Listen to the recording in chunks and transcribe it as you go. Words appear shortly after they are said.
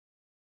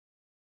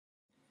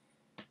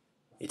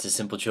It's a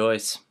simple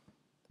choice.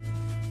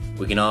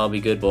 We can all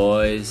be good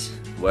boys,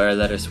 wear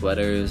leather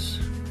sweaters,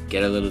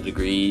 get our little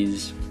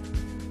degrees,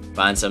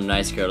 find some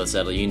nice girl to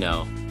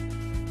settle,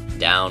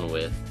 down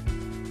with.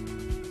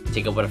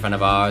 Take up what a friend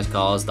of ours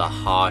calls the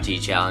haughty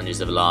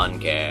challenges of lawn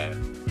care.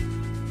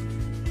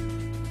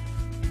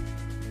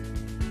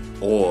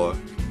 Or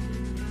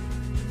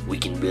we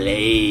can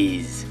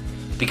blaze,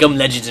 become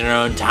legends in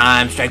our own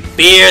time, strike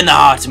fear in the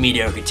hearts of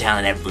mediocre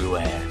talent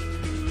everywhere.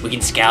 We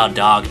can scout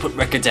dogs, put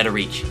records out of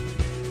reach,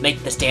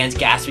 make the stands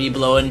gaspy,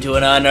 blow into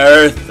an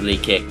unearthly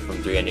kick from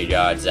 300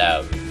 yards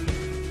out.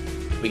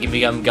 We can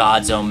become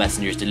God's own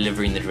messengers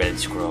delivering the dreaded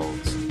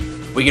scrolls.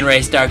 We can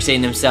race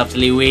Darkseid himself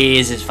till he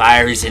wheezes his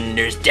fiery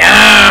cinders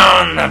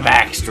down the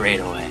back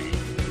straightaway.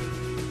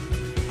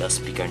 They'll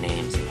speak our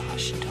names in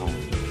hushed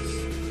tones.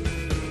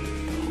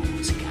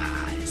 Those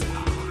guys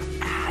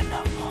are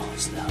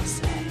animals, they'll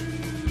say.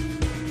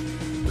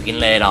 We can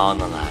lay it all on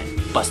the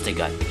line, bust a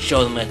gut,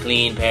 show them a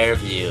clean pair of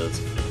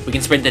heels. We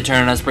can sprint the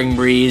turn on a spring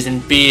breeze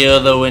and feel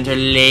the winter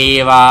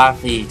leave our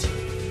feet.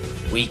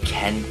 We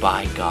can,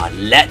 by God,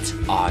 let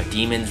our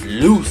demons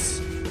loose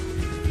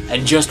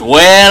and just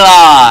wail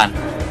on.